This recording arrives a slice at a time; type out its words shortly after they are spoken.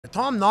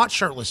Tom not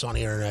shirtless on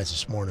the internet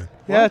this morning.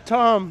 Yeah,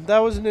 Tom, that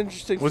was an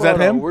interesting Was photo.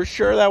 that him? We're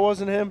sure that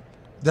wasn't him.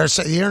 The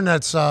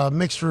internet's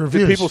mixed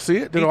reviews. Did people see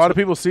it? Did a lot of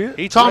people see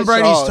it? Tom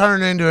Brady's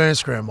turning into an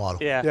Instagram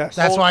model. Yeah. Yes.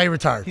 That's why he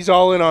retired. He's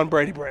all in on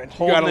Brady brand. You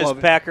Holding gotta his love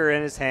it. pecker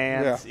in his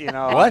hands, you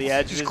know, on the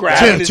edge Just of his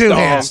grabbing his Two dong.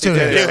 hands. Two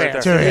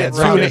hands.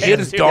 He had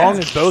his dong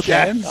in both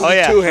hands? Oh,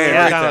 yeah. Two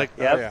hands. Yeah. Right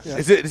Yep.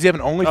 Does he have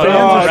an OnlyFans?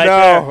 Oh, right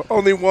no.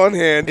 Only one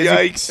hand. Is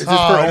Yikes. this for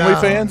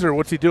OnlyFans or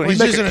what's he doing? He's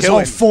making using a his whole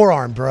killing.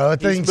 forearm, bro.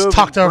 That thing's moving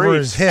tucked over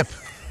briefs. his hip.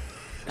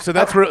 So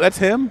that's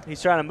him?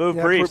 He's trying to move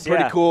Yeah, briefs.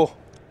 pretty cool.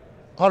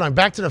 Hold on,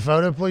 back to the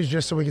photo, please,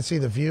 just so we can see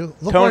the view.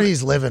 Look Tone- where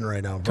he's living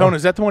right now, bro. Tone,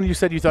 is that the one you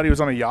said you thought he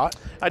was on a yacht?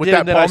 I with did, that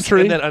and then palm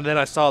tree? and then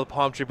I saw the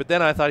palm tree, but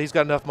then I thought he's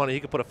got enough money he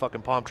could put a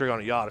fucking palm tree on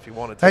a yacht if he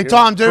wanted to. Hey,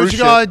 Tom, do what Cruise you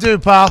got to do,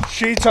 pal.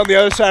 Sheets on the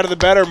other side of the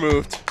bed are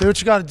moved. Do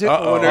what you got to do.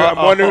 I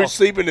wonder who's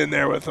sleeping in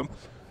there with him.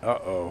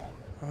 Uh-oh.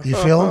 You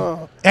feel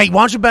him? Hey,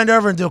 why don't you bend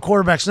over and do a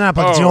quarterback snap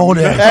like it's the old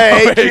days?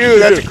 Hey, Q,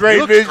 that's a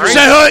great visual. Say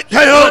hood,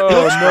 hey hood. Oh,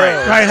 no.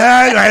 Right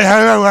hand, right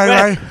hand,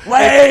 right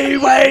hand.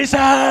 Wait,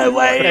 son,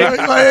 wait.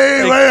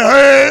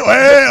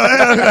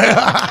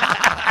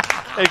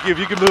 Hey, if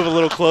you can move a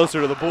little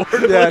closer to the board.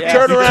 Yeah,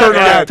 turn around. Turn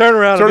around. Turn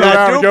around. Turn Yeah,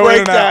 around. do Go break in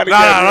and that out.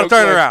 again. I'm real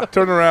turning quick. around.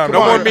 Turn around. No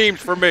Come more on. memes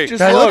for me.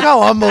 Just Hey, look look.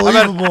 how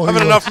unbelievable I've he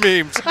had looks. enough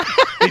memes.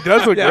 He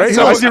does look Yeah, great.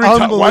 so Why did he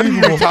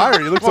unbelievable. retire?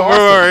 He looks Over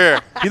awesome. here.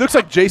 He looks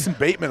like Jason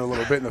Bateman a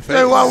little bit in the face.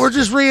 Hey, well, we're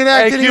just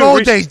reenacting Hey, the Q, old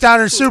reach- days down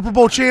in Super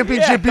Bowl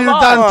championship come here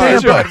on. down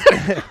in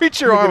Tampa.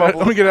 Reach your arm up.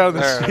 Let me get out of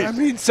this There. seat. I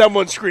mean,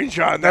 someone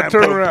screenshot that.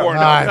 turn and put around. porn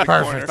All up right, in the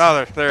perfect.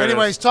 corner. There it is.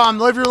 Anyways, Tom,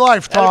 live your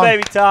life, Hello, Tom.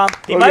 baby Tom.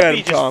 He Look might at be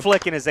him, just Tom.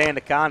 flicking his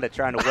anaconda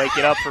trying to wake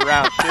it up for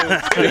round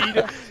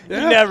two.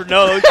 You never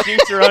know. Those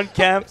cheeks are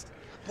unkempt.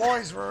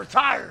 Boys, we're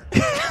retired.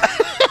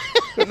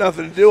 Got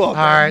nothing to do all All day.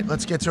 right,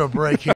 let's get to a break here.